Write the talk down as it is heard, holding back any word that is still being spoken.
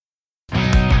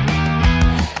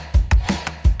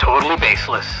Totally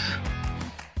Baseless.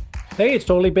 Hey, it's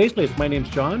Totally Baseless. My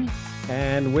name's John,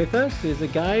 and with us is a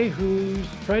guy who's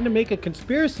trying to make a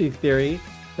conspiracy theory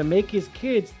to make his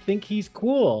kids think he's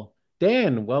cool.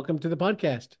 Dan, welcome to the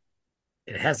podcast.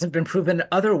 It hasn't been proven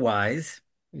otherwise.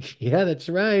 Yeah, that's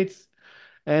right.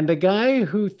 And a guy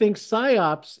who thinks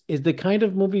PsyOps is the kind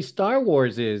of movie Star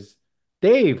Wars is.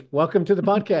 Dave, welcome to the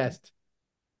podcast.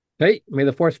 Hey, may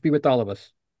the force be with all of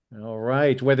us. All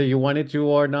right, whether you wanted to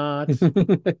or not.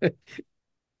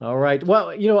 All right.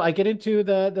 Well, I get into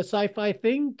the sci-fi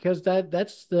thing because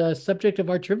that's the subject of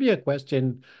our trivia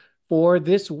question for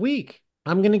this week.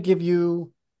 I'm going to give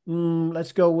you,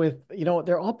 let's go with,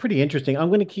 they're all pretty interesting. I'm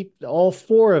going to keep all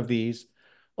four of these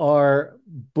are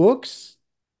books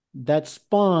that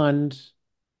spawned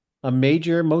a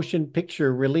major motion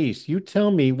picture release. You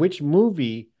tell me which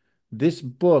movie this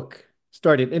book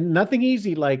started. And nothing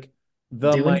easy like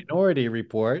The Dune? Minority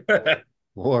Report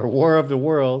or War of the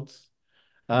Worlds.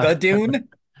 The Dune?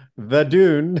 The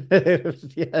Dune.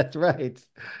 Yeah, that's right.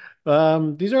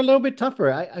 These are a little bit tougher.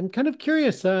 I'm kind of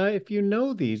curious if you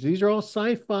know these. These are all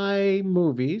sci-fi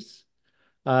movies.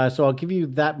 So I'll give you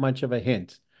that much of a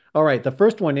hint. All right, the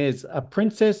first one is A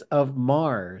Princess of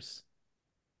Mars.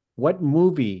 What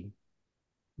movie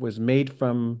was made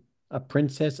from A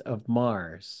Princess of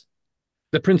Mars?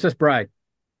 The Princess Bride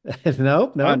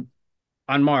Nope, no,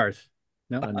 on Mars.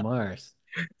 No, on Mars.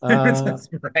 That's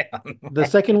right. The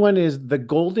second one is The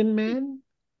Golden Man.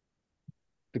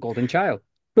 the Golden Child.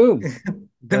 Boom.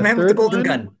 The man with the third golden one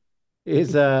gun.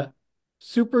 is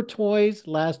Super Toys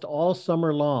Last All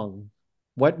Summer Long.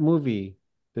 What movie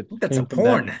that That's a came from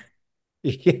porn. that?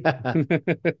 Yeah.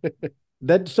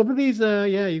 That some of these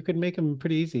yeah, you could make them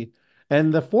pretty easy.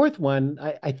 And the fourth one,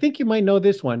 I think you might know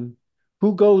this one.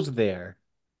 Who Goes There?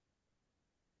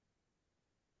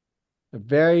 A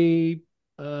very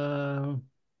well,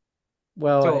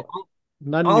 So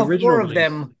not an all original four of release.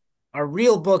 them are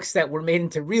real books that were made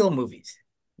into real movies.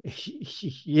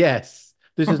 Yes.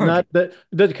 This is not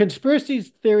the conspiracy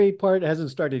theory part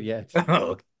hasn't started yet.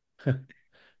 Oh,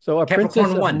 So A Princess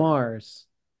Capricorn of 1. Mars,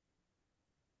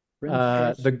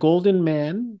 Princess. The Golden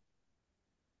Man.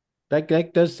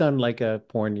 That does sound like a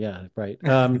porn, yeah, right.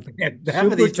 Half of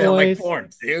Super these sound like Toys,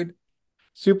 porns, dude.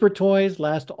 Super Toys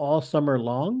Last All Summer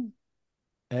Long,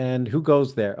 and Who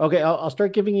Goes There? Okay, I'll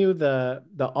start giving you the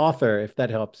author if that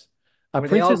helps. A Were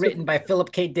they all Princess written by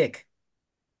Philip K. Dick?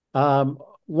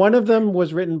 One of them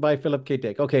was written by Philip K.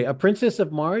 Dick. Okay, A Princess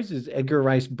of Mars is Edgar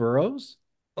Rice Burroughs.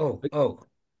 Oh.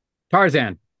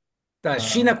 Tarzan.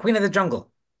 Sheena, Queen of the Jungle.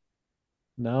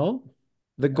 No.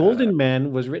 The Uh, Golden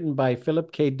Man was written by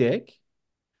Philip K. Dick,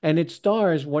 and it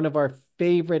stars one of our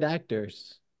favorite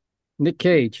actors, Nick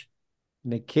Cage.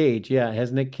 Nick Cage. Yeah, it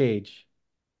has Nick Cage.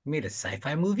 Made a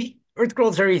sci-fi movie? Earth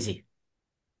Girls Are Easy.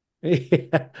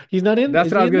 Yeah. He's not in. That's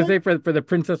Is what I he was in going to that? say for the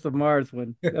Princess of Mars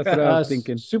one. That's what I was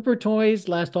thinking. Super Toys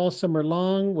Last All Summer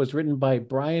Long was written by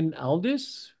Brian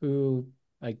Aldiss, who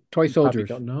I Toy you probably Soldiers.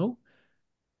 don't know.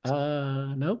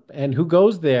 Nope. And Who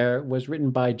Goes There was written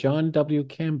by John W.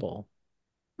 Campbell.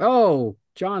 Oh,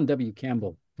 John W.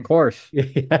 Campbell. Of course.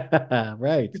 Yeah,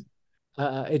 right.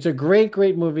 It's a great,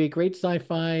 great movie, great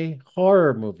sci-fi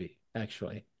horror movie,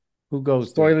 actually. Who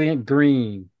Goes There? Soylent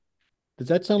Green. Does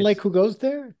that sound It's, like Who Goes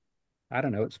There? I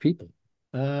don't know. It's people.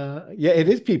 Yeah, it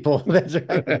is people. That's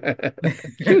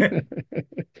right.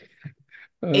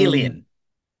 Alien.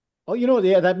 Oh,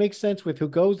 yeah, that makes sense with Who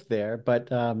Goes There, but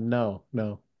no,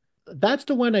 no. That's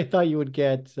the one I thought you would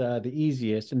get the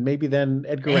easiest, and maybe then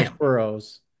Edgar Rice Damn.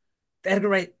 Burroughs. Edgar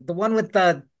Wright, the one with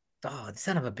the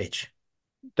son of a bitch.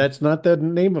 That's not the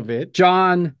name of it.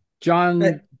 John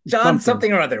John something.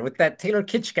 something or other with that Taylor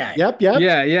Kitsch guy. Yep.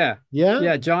 Yeah.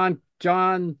 Yeah. John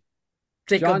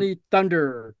Jacob Johnny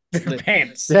Thunder.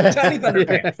 Pants. Johnny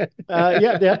Thunderpants.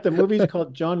 Yeah. The movie's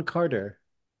called John Carter.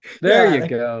 There Yeah. you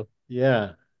go.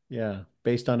 Yeah.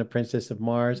 Based on A Princess of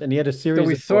Mars, and he had a So series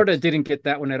we of sort of books. didn't get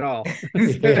that one at all.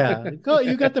 Yeah.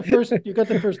 You got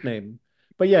the first name.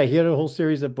 But yeah, he had a whole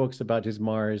series of books about his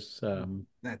Mars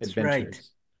That's adventures. right.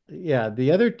 Yeah,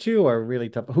 the other two are really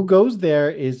tough. Who Goes There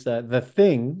is The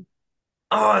Thing.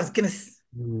 Oh, I was gonna.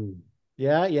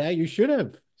 Yeah, you should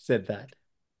have said that.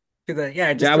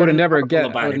 Yeah, I would have never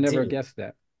about guessed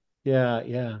that. Yeah.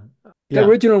 The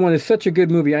original one is such a good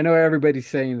movie. I know everybody's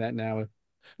saying that now.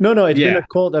 No, it's been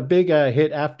Yeah. a big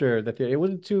hit after the theater. It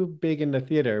wasn't too big in the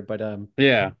theater, but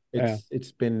Yeah.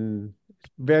 it's been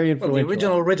very Well, the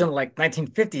influential. original like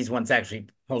 1950s one's actually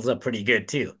holds up pretty good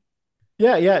too.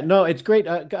 Yeah. No, it's great.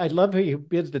 I love how he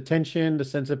builds the tension, the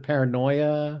sense of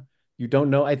paranoia. You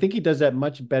don't know. I think he does that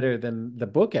much better than the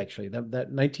book, actually.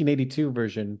 That 1982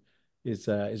 version is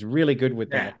really good with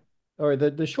Yeah. that. or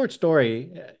the short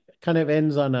story kind of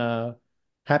ends on a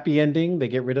happy ending. They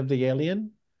get rid of the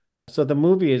alien. So the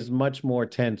movie is much more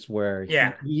tense where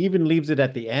Yeah. he even leaves it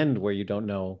at the end where you don't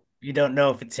know. You don't know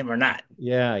if it's him or not.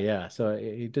 Yeah, yeah. So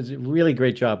he does a really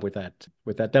great job with that.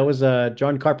 That was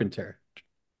John Carpenter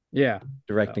Yeah.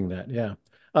 directing that. Yeah.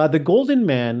 The Golden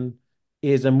Man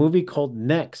is a movie called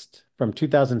Next from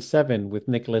 2007 with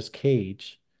Nicolas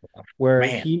Cage, where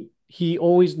Man. he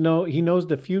always he knows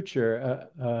the future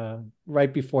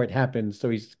right before it happens. So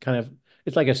he's kind of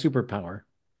it's like a superpower.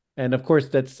 And of course,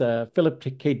 that's Philip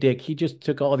K. Dick. He just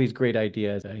took all these great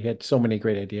ideas. He had so many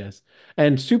great ideas.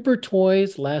 And Super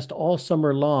Toys Last All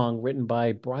Summer Long, written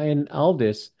by Brian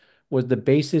Aldiss, was the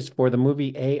basis for the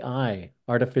movie AI,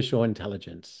 Artificial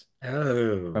Intelligence,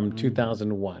 Oh. from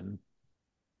 2001.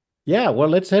 Yeah, well,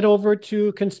 let's head over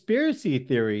to conspiracy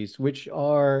theories, which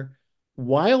are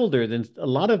wilder than a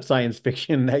lot of science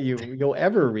fiction that you'll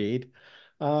ever read.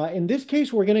 In this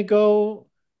case, we're going to go,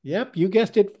 yep, you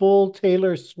guessed it, full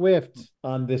Taylor Swift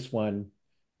on this one.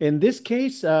 In this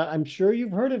case, I'm sure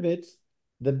you've heard of it,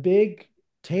 the big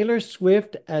Taylor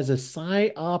Swift as a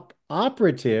psyop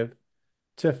operative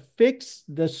to fix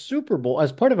the Super Bowl,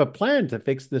 as part of a plan to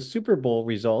fix the Super Bowl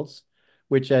results,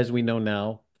 which, as we know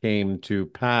now, came to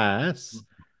pass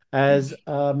as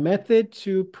a method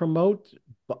to promote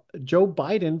Joe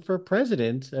Biden for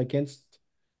president against,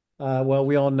 well,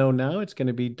 we all know now it's going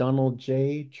to be Donald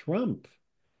J. Trump.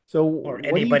 So Or what do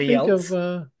you anybody think else.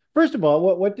 of, first of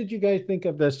all, what did you guys think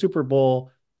of the Super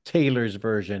Bowl Taylor's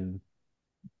version?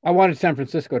 I wanted San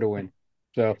Francisco to win,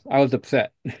 so I was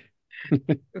upset.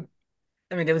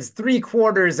 I mean, it was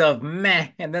 3/4 of meh,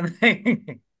 and then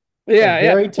Yeah, yeah.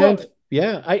 Very Well, tense.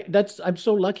 Yeah, I'm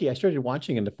so lucky. I started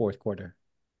watching in the fourth quarter.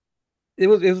 it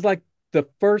was like the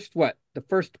first what? The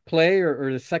first play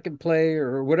or the second play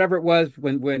or whatever it was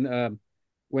when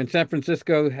San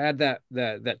Francisco had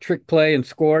that trick play and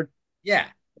scored yeah,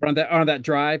 on that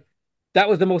drive. That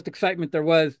was the most excitement there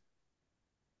was.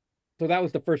 So that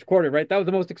was the first quarter, right? That was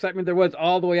the most excitement there was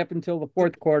all the way up until the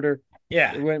fourth quarter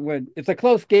yeah. when it's a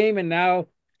close game and now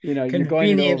you're going into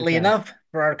Conveniently overtime. enough,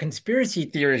 for our conspiracy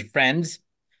theorist friends,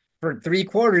 for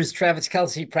 3/4, Travis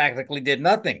Kelce practically did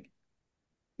nothing.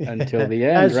 Until the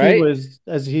end, right?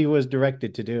 As he was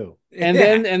directed to do. And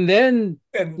Yeah. then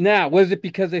And now was it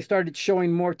because they started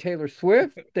showing more Taylor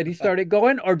Swift that he started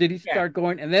going, or did he yeah, start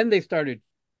going and then they started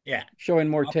yeah. showing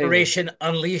more Taylor? Operation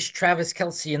Unleash Travis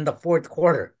Kelce in the fourth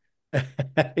quarter.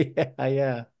 Yeah,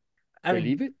 yeah. I mean,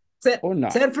 Believe it or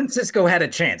not. San Francisco had a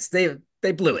chance. They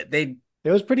blew it. It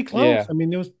was pretty close. Yeah. I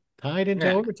mean, it was tied into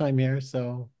Yeah. overtime here,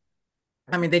 so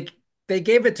I mean, they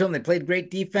gave it to him. They played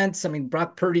great defense. I mean,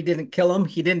 Brock Purdy didn't kill him.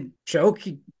 He didn't choke.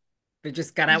 They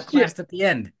just got Yeah. outclassed at the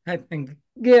end, I think.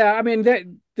 Yeah, I mean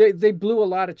they blew a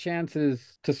lot of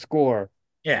chances to score,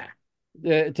 Yeah.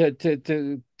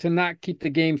 to not keep the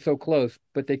game so close,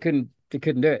 but they couldn't do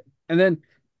it. And then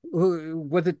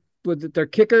was it their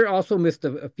kicker also missed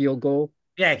a field goal?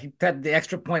 Yeah, he had the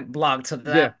extra point blocked. So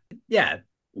Yeah. yeah.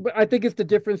 But I think it's the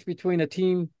difference between a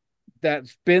team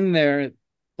that's been there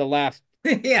the last,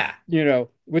 Yeah.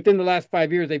 within the last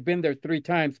 5 years, they've been there 3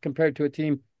 times compared to a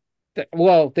team that,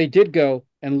 well, they did go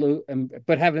and lose,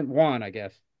 but haven't won, I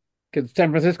guess, because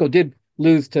San Francisco did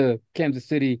lose to Kansas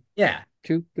City Yeah.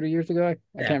 2-3 years ago. I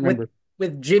Yeah. can't remember.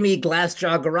 With Jimmy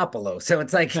Glassjaw Garoppolo. So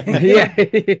it's like, Yeah.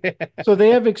 so they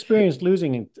have experienced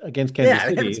losing against Kansas Yeah,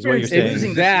 they have City, is what you're experienced saying.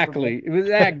 losing. Exactly. It was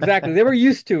exactly. They were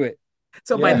used to it.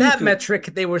 So by Yeah. that metric,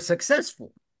 they were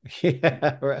successful.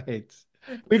 Yeah, right.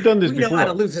 We've done this We know how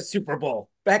to before. lose a Super Bowl.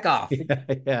 Back off. Yeah,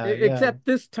 yeah. Except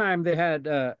this time they had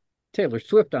Taylor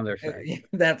Swift on their side.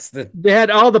 That's the They had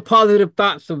all the positive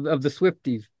thoughts of the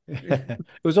Swifties. It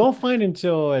was all fine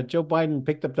until Joe Biden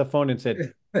picked up the phone and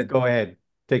said, "Go ahead,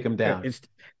 take him down."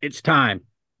 It's time.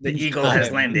 the It's eagle has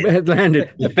time. landed. It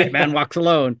landed. The fat man walks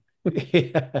alone.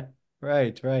 Yeah,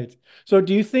 right, right. So,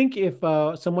 do you think if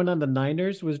someone on the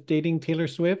Niners was dating Taylor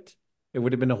Swift, it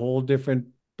would have been a whole different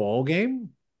ball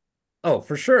game? Oh,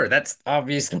 for sure. That's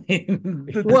obviously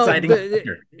the Well, deciding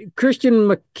factor. Christian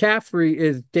McCaffrey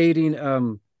is dating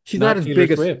she's not as Taylor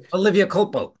big as Swift. Olivia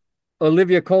Culpo.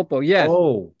 Olivia Culpo. Yes.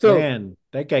 Oh, So man,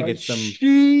 that guy gets some.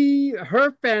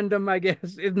 her fandom, I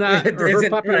guess, is not, or her Isn't,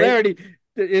 right? popularity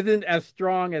isn't as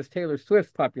strong as Taylor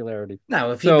Swift's popularity. Now,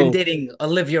 if he'd So been dating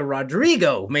Olivia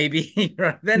Rodrigo, maybe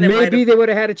then it might maybe have. they would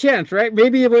have had a chance, right?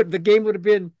 Maybe the game would have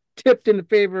been tipped in the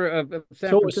favor of San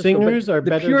So Francisco. singers But are the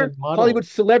better pure than models. Hollywood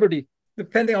celebrity.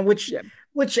 Depending on which Yeah.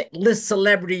 list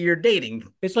celebrity you're dating.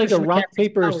 It's like a Christian rock, McCaffrey's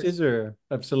paper, powers. scissor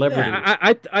of celebrities.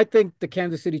 I think the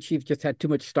Kansas City Chiefs just had too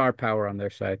much star power on their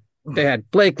side. They had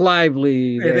Blake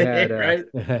Lively. They had Right?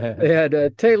 they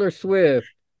had Taylor Swift.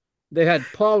 They had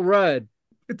Paul Rudd.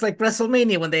 It's like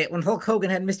WrestleMania when Hulk Hogan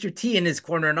had Mr. T in his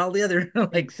corner and all the other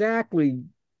like Exactly.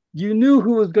 You knew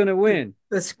who was going to win,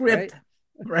 the script,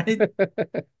 right?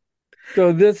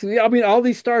 So this, I mean, all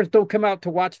these stars don't come out to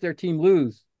watch their team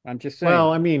lose. I'm just saying.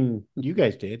 Well, I mean, you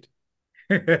guys did.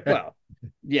 Well,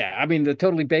 yeah, I mean, the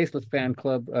Totally Baseless fan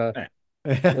club. Yeah.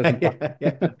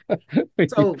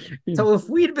 So if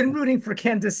we'd been rooting for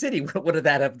Kansas City, what would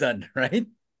that have done, right?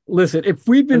 Listen, if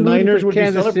we've The been rooting Niners for would be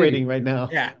Kansas celebrating City, right now.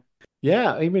 Yeah.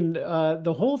 Yeah, I mean,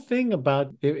 the whole thing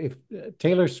about if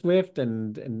Taylor Swift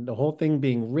and the whole thing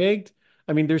being rigged.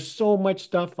 I mean, there's so much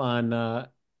stuff on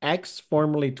X,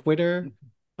 formerly Twitter,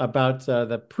 about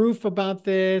the proof about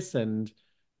this, and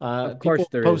of course people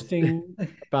there is. posting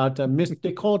about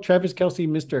they call Travis Kelce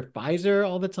Mr. Pfizer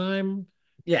all the time,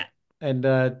 Yeah. and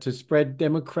to spread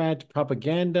Democrat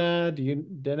propaganda. The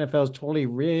NFL is totally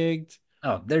rigged.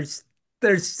 Oh, there's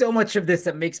so much of this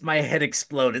that makes my head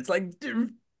explode. It's like,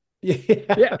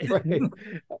 Yeah, right.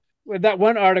 Well, that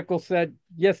one article said,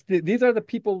 yes, these are the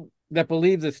people that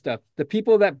believe this stuff. The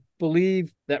people that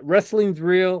believe that wrestling's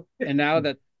real and now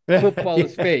that football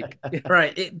is fake.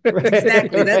 Right.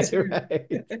 Exactly. That's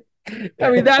right. I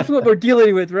mean, that's what we're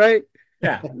dealing with, right?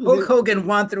 Yeah. Hulk Hogan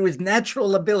won through his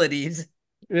natural abilities.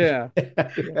 Yeah.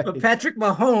 But Patrick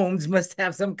Mahomes must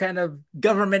have some kind of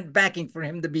government backing for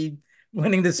him to be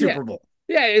winning the Super Bowl.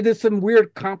 Yeah, it is some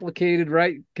weird, complicated,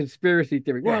 right, conspiracy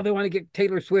theory. Well, they want to get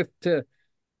Taylor Swift to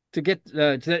get.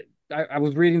 I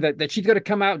was reading that she's going to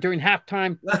come out during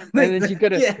halftime, and then she's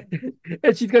going to,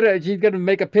 and she's going to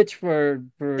make a pitch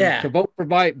to vote for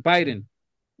Biden.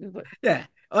 Yeah,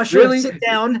 Usher, really? Sit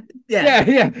down.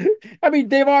 Yeah. I mean,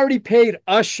 they've already paid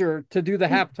Usher to do the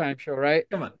halftime show, right?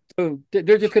 Come on. So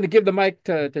they're just going to give the mic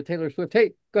to Taylor Swift.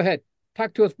 Hey, go ahead,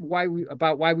 talk to us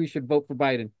about why we should vote for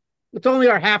Biden. It's only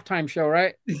our halftime show,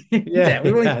 right? Yeah,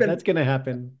 that's going to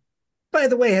happen. By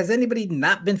the way, has anybody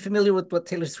not been familiar with what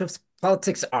Taylor Swift's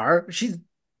politics are? She's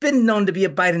been known to be a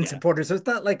Biden supporter, so it's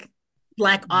not like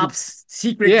black ops,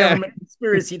 secret government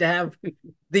conspiracy to have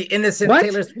the innocent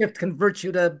Taylor Swift convert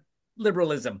you to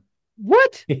liberalism.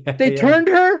 What? They turned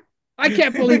her? I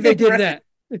can't believe they did that.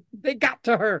 They got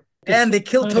to her. And they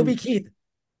killed Toby Keith.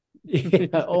 Yeah.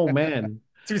 Oh, man.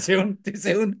 Too soon?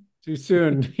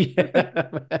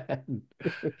 Yeah, man.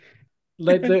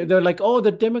 Like they're like, oh,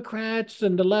 the Democrats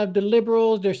and the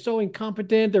liberals, they're so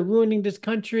incompetent, they're ruining this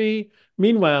country.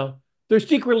 Meanwhile, they're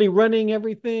secretly running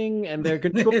everything and they're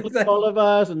controlling all of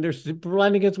us, and they're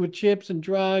supplying us with chips and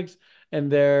drugs,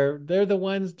 and they're the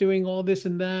ones doing all this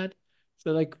and that.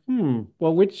 So like,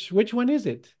 well, which one is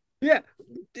it? Yeah,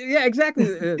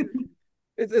 exactly.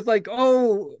 It's like,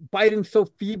 oh, Biden's so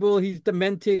feeble, he's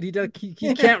demented, he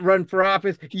can't run for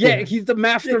office. Yeah, he's the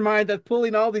mastermind that's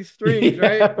pulling all these strings,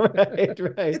 right? Right.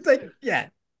 It's like,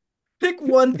 pick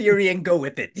one theory and go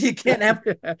with it. You can't have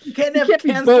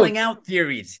canceling out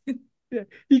theories.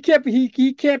 He can't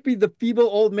be the feeble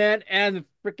old man and the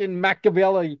freaking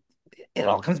Machiavelli. It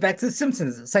all comes back to the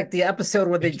Simpsons. It's like the episode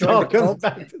where they join the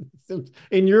cult.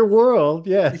 In your world,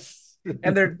 yes.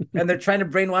 And they're trying to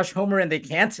brainwash Homer and they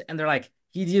can't, and they're like,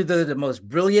 he's either the most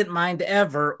brilliant mind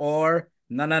ever or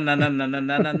no,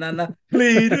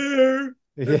 leader.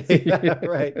 Yeah,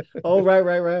 right. Oh,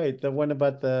 right. The one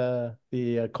about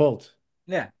the cult.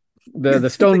 Yeah. The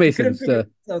stonemasons. So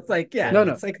it's like,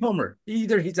 it's like Homer.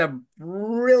 Either he's a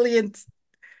brilliant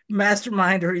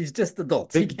mastermind or he's just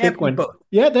adult. He can't be both.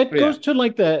 Yeah, that goes to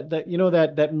like the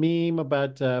that meme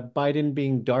about Biden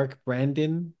being Dark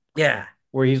Brandon. Yeah.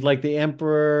 Where he's like the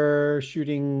emperor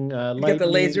shooting lightning. Get the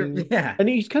laser. Yeah. And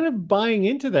he's kind of buying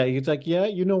into that. He's like, yeah,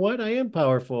 you know what? I am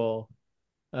powerful.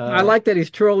 I like that he's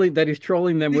trolling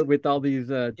them with all these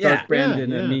Dark Brandon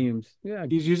memes. Yeah.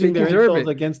 He's using their insults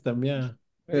against them. Yeah.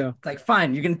 Yeah. Like,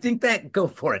 fine, you can think that, go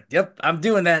for it. Yep, I'm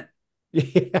doing that.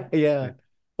 Yeah.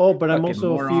 Oh, but I'm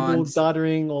also a feeble,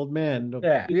 doddering old man.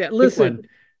 Yeah. Listen,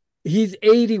 he's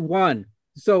 81.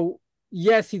 So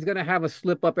yes, he's going to have a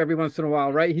slip up every once in a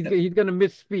while, right? He's going to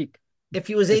misspeak. If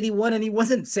he was 81 and he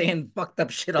wasn't saying fucked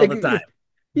up shit all the time.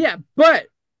 Yeah, but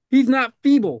he's not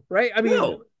feeble, right? I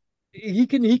mean, he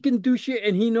can do shit,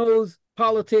 and he knows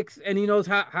politics, and he knows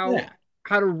how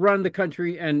to run the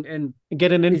country and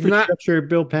get an infrastructure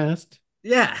bill passed.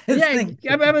 Yeah.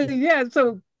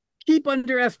 So keep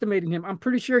underestimating him. I'm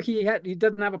pretty sure he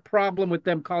doesn't have a problem with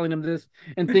them calling him this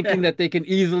and thinking that they can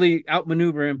easily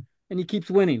outmaneuver him, and he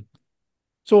keeps winning.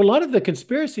 So a lot of the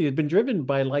conspiracy has been driven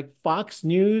by like Fox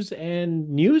News and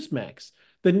Newsmax.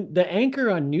 The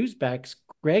anchor on Newsmax,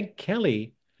 Greg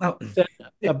Kelly, said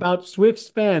about Swift's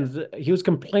fans, he was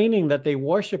complaining that they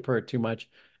worship her too much.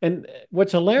 And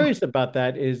what's hilarious about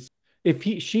that is if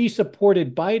she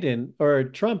supported Biden or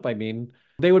Trump, I mean,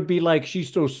 they would be like,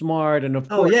 she's so smart, and of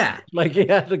Oh course, yeah, like,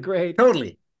 yeah, the great.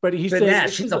 totally. But he's But saying yeah,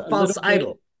 this she's is a a false little bit,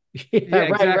 idol. yeah, Yeah, right,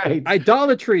 exactly. right.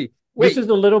 Idolatry. This Wait, is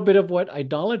a little bit of what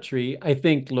idolatry, I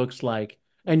think, looks like.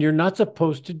 And you're not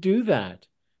supposed to do that.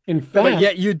 In but fact,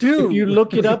 yet you if you do.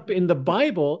 look it up in the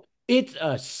Bible, it's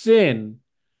a sin.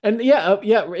 And yeah,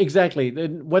 yeah, exactly.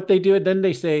 Then what they do, then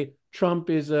they say Trump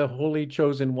is a holy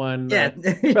chosen one Yeah,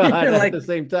 of God you're at the like,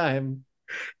 same time.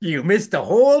 you missed the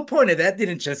whole point of that,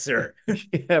 didn't you, sir?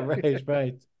 Yeah, right,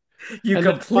 right. You And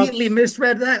then completely Fox,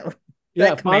 misread that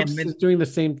yeah, Fox commandment. is doing the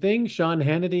same thing. Sean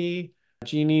Hannity,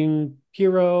 Jeanine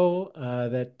Pirro,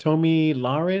 that Tommy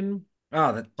Lauren.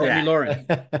 Oh, Tommy yeah. Lauren.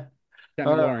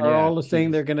 Tommy Lauren, Are yeah. all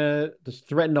saying they're Jesus. gonna just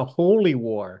threaten a holy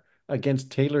war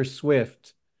against Taylor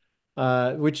Swift,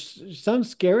 which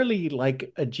sounds scarily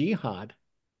like a jihad.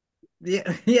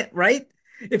 Yeah, yeah, right?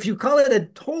 If you call it a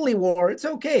holy war, it's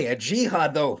okay. A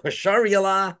jihad, though, a Sharia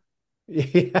law.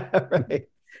 Yeah, right.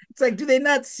 It's like, do they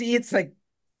not see? It's like,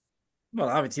 well,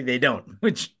 obviously they don't.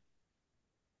 Which,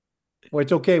 Well,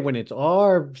 it's okay when it's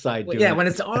our side well, yeah, doing when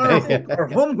it's our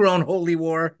it. homegrown holy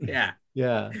war, yeah,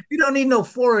 Yeah. we don't need no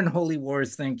foreign holy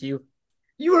wars. Thank you.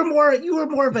 You were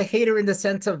more of a hater in the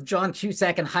sense of John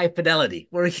Cusack and High Fidelity,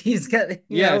 where he's got,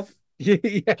 Yes.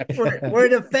 Yes. where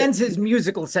it offends his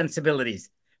musical sensibilities.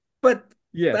 But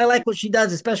Yes. I like what she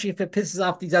does, especially if it pisses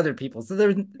off these other people. So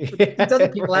these other Yeah,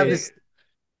 people have right. this.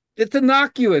 It's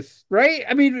innocuous, right?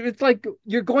 I mean, it's like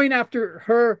you're going after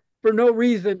her for no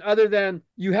reason other than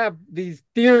you have these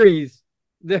theories,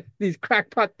 these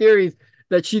crackpot theories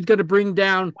that she's going to bring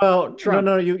down Well, no, Trump.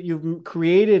 no, you've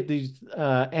created these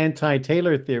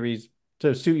anti-Taylor theories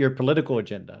to suit your political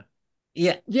agenda.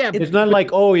 Yeah, Yeah, It's it, not but like,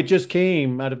 oh, it just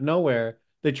came out of nowhere.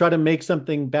 They try to make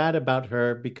something bad about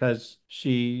her because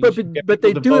she get but people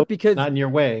they to do it vote because not in your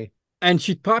way. and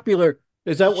she's popular.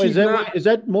 Is She's that not why, is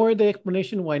that more the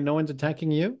explanation why no one's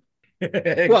attacking you?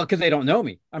 well because they don't know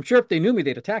me. I'm sure if they knew me,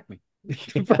 they'd attack me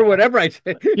for whatever I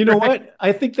say. You know Right? what?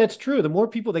 I think that's true. The more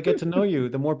people that get to know you,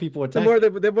 the more people The attack more the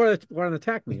more they want to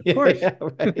attack me, of you. course. Yeah,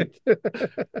 right.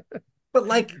 but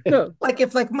No,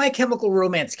 if My Chemical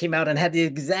Romance came out and had the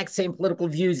exact same political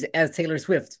views as Taylor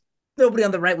Swift, nobody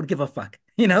on the right would give a fuck,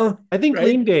 I think right?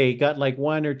 Green Day got like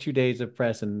 1 or 2 days of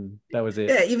press and that was it.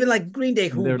 Yeah, even like Green Day,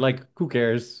 And they're who, like, who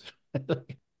cares?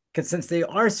 because since they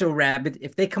are so rabid,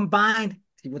 if they combine,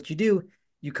 see what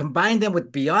you combine them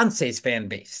with Beyonce's fan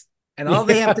base, and all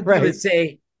they have Yeah, to do right. is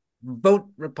say, vote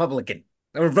Republican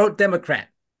or vote Democrat.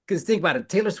 Because think about it,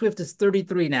 Taylor Swift is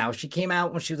 33 now. She came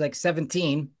out when she was like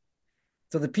 17.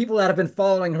 So the people that have been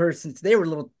following her since they were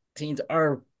little teens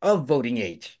are of voting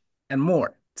age and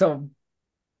more. So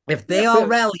if yeah, they all but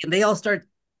rally and they all start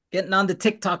getting on the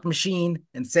TikTok machine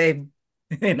and say,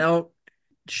 you know,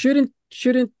 shouldn't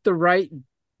the right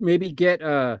maybe get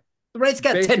the right's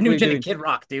got Ted basically Nugent and doing Kid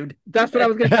Rock, dude. that's what I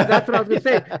was gonna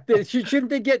say. Yeah. Shouldn't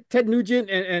they get Ted Nugent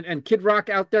and Kid Rock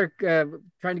out there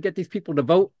trying to get these people to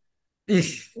vote,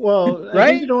 Well, I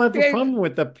think you right? don't have a Yeah, problem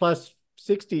with the plus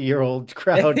 60-year-old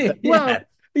crowd that Yeah. well,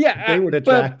 yeah, they would but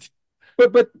attract.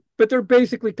 but but but they're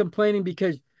basically complaining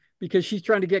because she's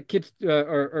trying to get kids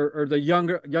or the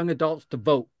young adults to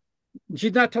vote.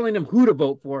 She's not telling them who to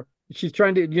vote for. She's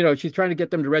trying to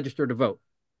get them to register to vote.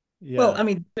 Well, Yeah. I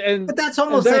mean, And but that's and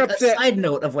almost they're like a upset. side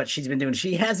note of what she's been doing.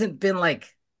 She hasn't been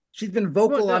like she's been Well,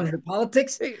 vocal on no, her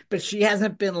politics, eh, but she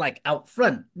hasn't been like out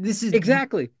front.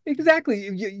 exactly.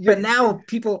 But now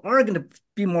people are going to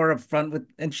be more upfront with,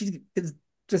 and she's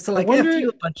just I like F you wonder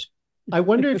a bunch. I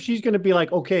wonder if she's going to be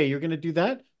like, okay, you're going to do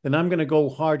that, then I'm going to go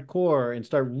hardcore and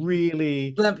start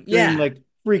really doing Yeah. like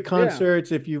free Yeah.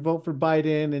 concerts if you vote for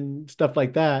Biden and stuff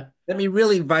like that. Let me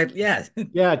really vital. Yeah.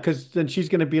 Yeah, because then she's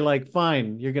going to be like,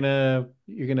 fine, you're gonna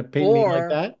paint me like Or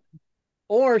that.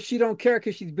 or she don't care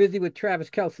because she's busy with Travis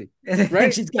Kelce, And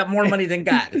right? she's got more money than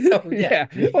God. So yeah.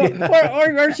 Yeah.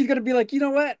 Yeah. Or she's gonna be like, you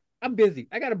know what? I'm busy.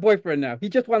 I got a boyfriend now. He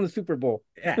just won the Super Bowl.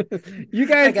 Yeah. You I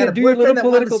guys got a can do your little boyfriend that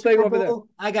won the political thing Super over there. Bowl.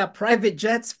 I got private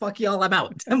jets. Fuck y'all. I'm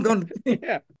out. I'm going.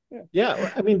 Yeah. Yeah.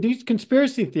 Yeah, I mean, these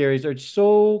conspiracy theories are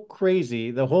so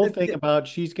crazy. The whole thing about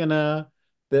she's gonna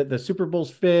the Super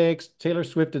Bowl's fixed, Taylor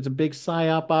Swift is a big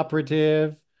psyop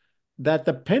operative, that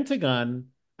the Pentagon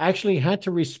actually had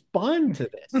to respond to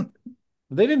this.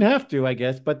 They didn't have to, I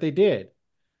guess, but they did.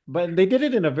 But they did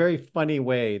it in a very funny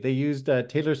way. They used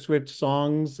Taylor Swift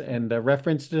songs and a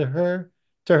reference to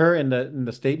her in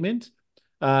the statement.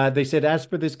 They said, as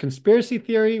for this conspiracy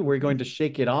theory, we're going to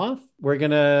shake it off. We're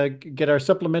going to get our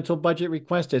supplemental budget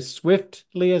request as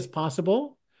swiftly as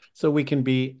possible so we can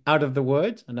be out of the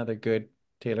woods. Another good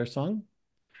Taylor song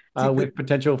See, but with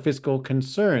potential fiscal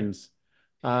concerns.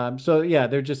 So yeah,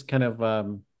 they're just kind of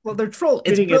Well, they're troll.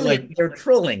 It's treating it brilliant. like They're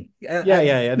trolling.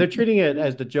 yeah. They're treating it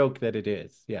as the joke that it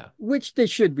is. Yeah. Which they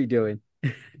should be doing.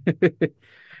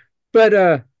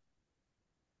 But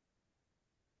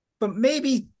But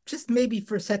maybe, just maybe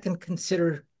for a second,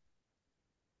 consider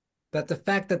that the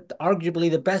fact that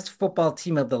arguably the best football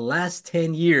team of the last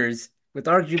 10 years, with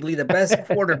arguably the best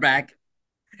quarterback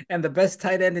and the best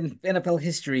tight end in NFL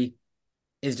history,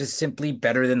 is just simply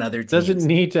better than other Doesn't teams.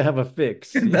 need to have a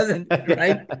fix. Doesn't,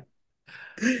 right?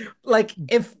 Like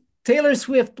if Taylor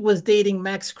Swift was dating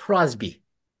Max Crosby.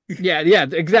 yeah,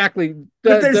 exactly.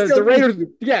 The Raiders,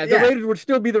 the Raiders would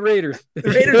still be the Raiders. The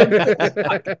Raiders would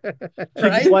still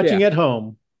right? Watching at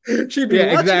home. She'd be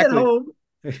watching at home.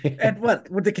 And what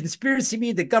would the conspiracy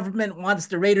mean? The government wants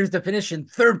the Raiders to finish in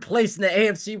third place in the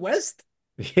AFC West?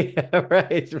 Yeah,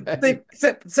 right.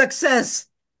 Success.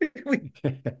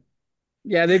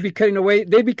 Yeah, they'd be cutting away.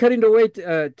 They'd be cutting away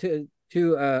to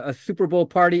a Super Bowl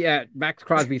party at Max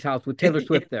Crosby's house with Taylor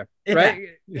Swift there, right?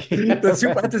 At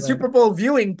the Super Bowl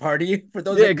viewing party for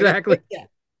those. Yeah, exactly. Yeah.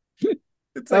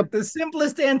 It's like the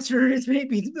simplest answer is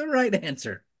maybe the right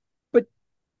answer. But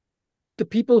the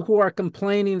people who are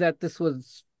complaining that this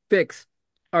was fixed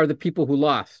are the people who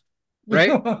lost, right?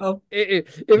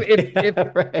 If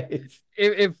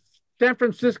San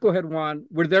Francisco had won,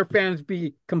 would their fans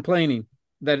be complaining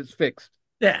that it's fixed?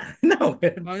 Yeah, no.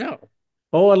 Oh, no.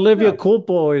 Oh, Olivia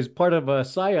Culpo is part of a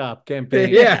PSYOP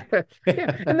campaign. Yeah.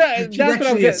 And she's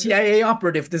actually a CIA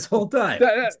operative this whole time.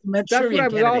 That's what I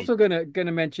was also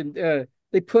gonna mention.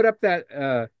 They put up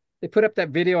that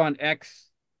video on X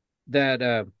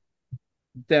that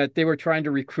they were trying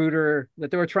to recruit her, that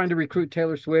they were trying to recruit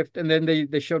Taylor Swift, and then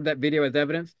they showed that video as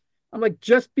evidence. I'm like,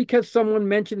 just because someone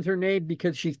mentions her name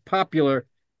because she's popular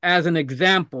as an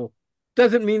example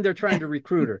doesn't mean they're trying to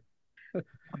recruit her.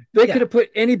 They could have put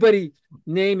anybody's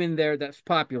name in there that's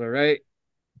popular, right?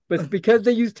 But because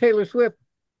they use Taylor Swift,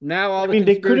 now all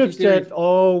they could have said,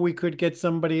 "Oh, we could get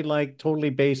somebody like totally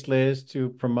baseless to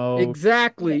promote."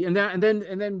 Exactly, and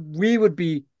then we would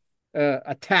be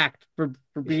attacked for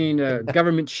being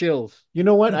government shills. You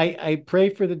know what? I pray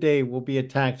for the day we'll be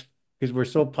attacked because we're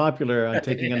so popular on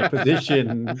taking on a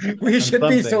position. We should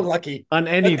be so lucky on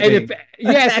anything.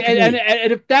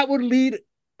 And if that would lead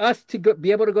us to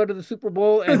be able to go to the Super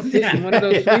Bowl and sit in one of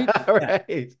those suites,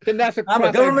 right? Then that's I'm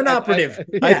a government operative.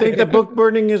 I think the book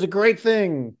burning is a great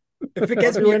thing. If it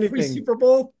gets me a free Super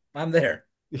Bowl, I'm there.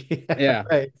 Yeah,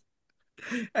 right.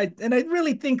 I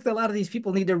really think that a lot of these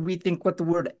people need to rethink what the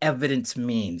word evidence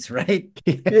means, right?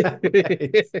 Yeah,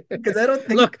 because I don't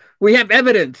think. Look, we have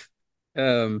evidence,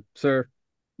 sir.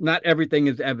 Not everything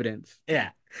is evidence. Yeah,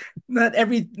 not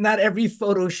every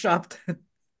photoshopped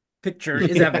picture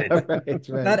is evidence.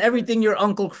 Right. Not everything your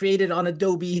uncle created on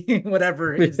Adobe,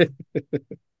 whatever, is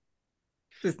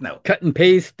just no cut and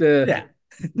paste. Yeah.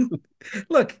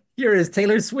 Look, here is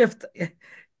Taylor Swift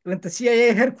went to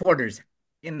CIA headquarters.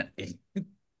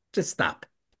 Just stop.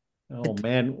 Oh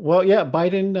man. Well, yeah,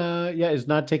 Biden is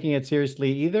not taking it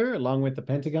seriously either, along with the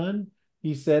Pentagon.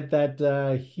 He said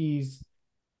that he's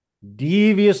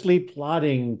deviously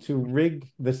plotting to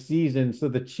rig the season so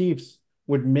the Chiefs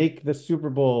would make the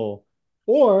Super Bowl,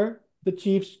 or the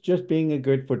Chiefs just being a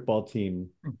good football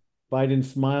team. Biden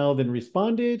smiled and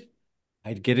responded,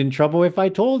 "I'd get in trouble if I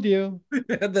told you."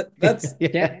 That's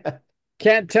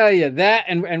Can't tell you that,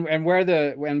 and where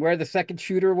the second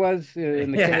shooter was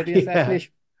in the Kennedy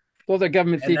assassination. Those are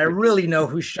government secrets. I really know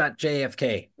who shot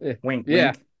JFK. Wink,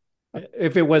 wink.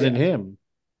 If it wasn't him.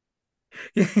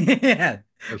 Yeah.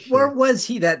 Sure. Where was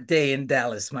he that day in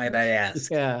Dallas, might I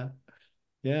ask? Yeah.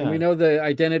 And we know the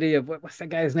identity of what's that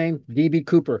guy's name? DB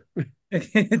Cooper. He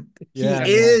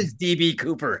is DB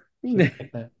Cooper.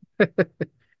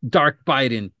 Dark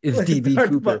Biden is DB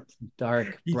Cooper.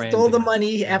 He stole the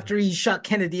money after he shot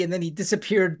Kennedy, and then he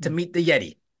disappeared to meet the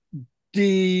Yeti.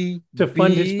 To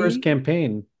fund his first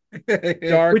campaign.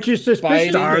 Which is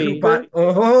suspiciously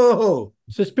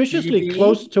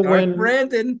close to when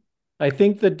Brandon. I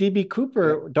think the DB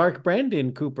Cooper, Dark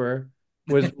Brandon Cooper,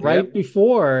 was right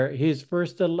before his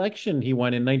first election he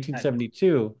won in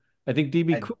 1972. I think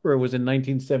DB Cooper was in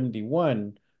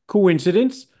 1971.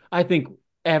 Coincidence? I think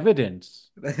evidence.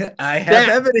 I have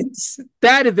evidence.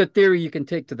 That is a theory you can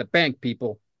take to the bank,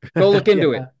 people. Go look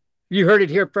into it. You heard it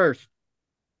here first.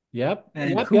 Yep.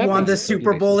 And who won the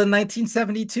Super Bowl in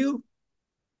 1972?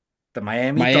 The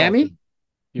Miami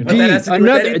Dolphins.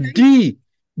 Another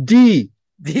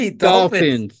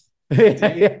Dolphins.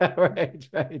 Yeah,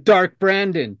 right. Dark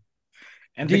Brandon.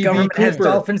 And the government has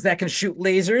dolphins that can shoot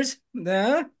lasers.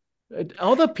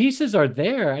 All the pieces are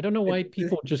there. I don't know why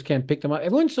people just can't pick them up.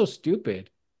 Everyone's so stupid.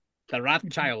 The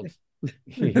Rothschilds.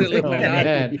 Oh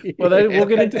man. Well, we'll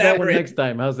get into that one next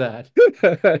time. How's that?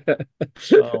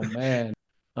 Oh man.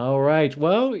 All right.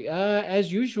 Well,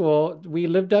 as usual, we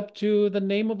lived up to the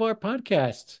name of our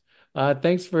podcast.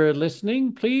 Thanks for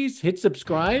listening. Please hit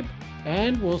subscribe,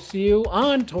 and we'll see you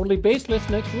on Totally Baseless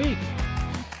next week.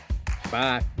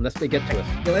 Bye. Unless they get to us.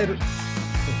 See you later.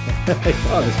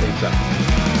 Oh, this thing's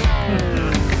up.